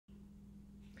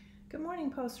Good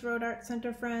morning, Post Road Art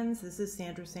Center friends. This is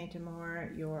Sandra St,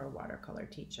 Amour, your watercolor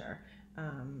teacher.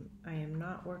 I am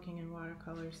not working in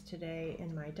watercolors today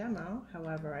in my demo.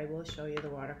 However, I will show you the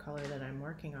watercolor that I'm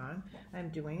working on. I'm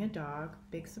doing a dog,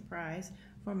 big surprise,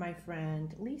 for my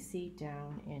friend Lisi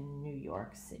down in New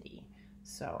York City.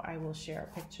 So I will share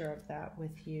a picture of that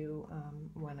with you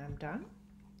when I'm done.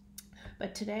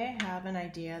 But today I have an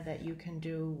idea that you can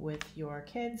do with your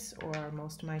kids, or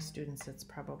most of my students, it's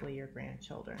probably your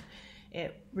grandchildren.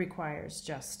 It requires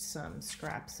just some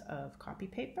scraps of copy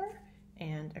paper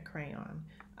and a crayon.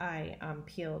 I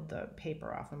peeled the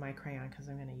paper off of my crayon because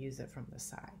I'm going to use it from the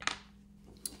side.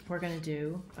 We're going to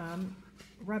do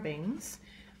rubbings.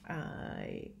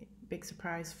 Big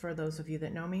surprise for those of you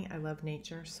that know me, I love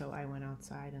nature, so I went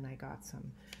outside and I got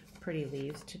some pretty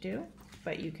leaves to do.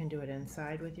 But you can do it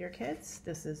inside with your kids.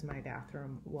 This is my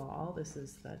bathroom wall. This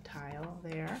is the tile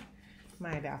there.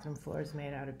 My bathroom floor is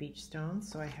made out of beach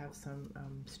stones, so I have some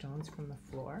stones from the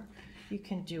floor. You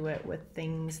can do it with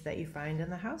things that you find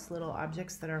in the house, little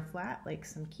objects that are flat, like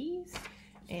some keys.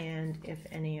 And if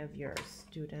any of your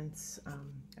students,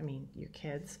 your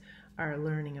kids, are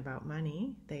learning about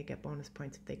money, they get bonus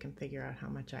points if they can figure out how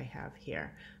much I have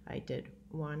here. I did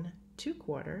 1, 2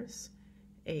 quarters,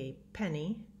 a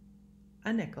penny,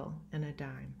 a nickel, and a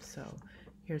dime. So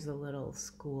here's a little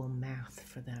school math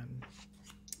for them.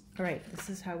 All right, this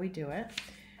is how we do it.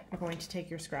 You're going to take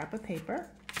your scrap of paper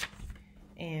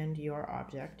and your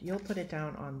object. You'll put it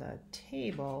down on the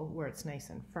table where it's nice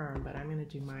and firm, but I'm going to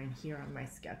do mine here on my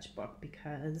sketchbook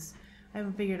because I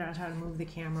haven't figured out how to move the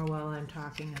camera while I'm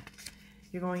talking.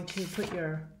 You're going to put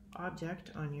your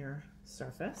object on your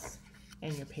surface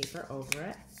and your paper over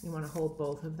it. You want to hold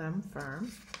both of them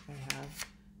firm. I have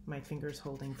my fingers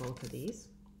holding both of these.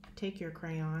 Take your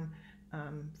crayon,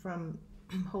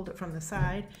 hold it from the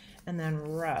side, and then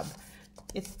rub.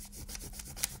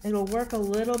 It'll work a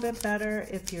little bit better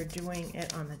if you're doing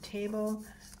it on the table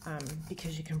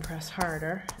because you can press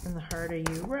harder, and the harder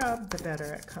you rub, the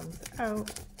better it comes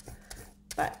out.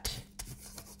 But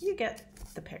you get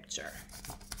the picture.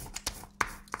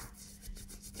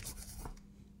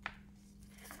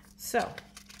 So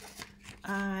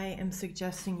I am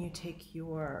suggesting you take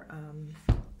your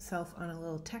self on a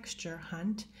little texture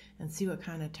hunt and see what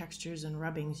kind of textures and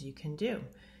rubbings you can do.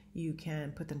 You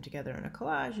can put them together in a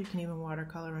collage. You can even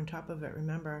watercolor on top of it.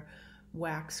 Remember,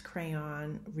 wax,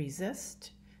 crayon,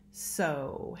 resist.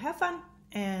 So have fun,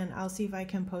 and I'll see if I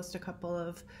can post a couple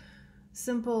of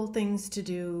simple things to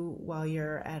do while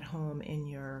you're at home in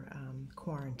your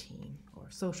quarantine, or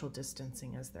social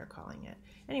distancing as they're calling it.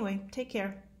 Anyway, take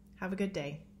care. Have a good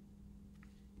day.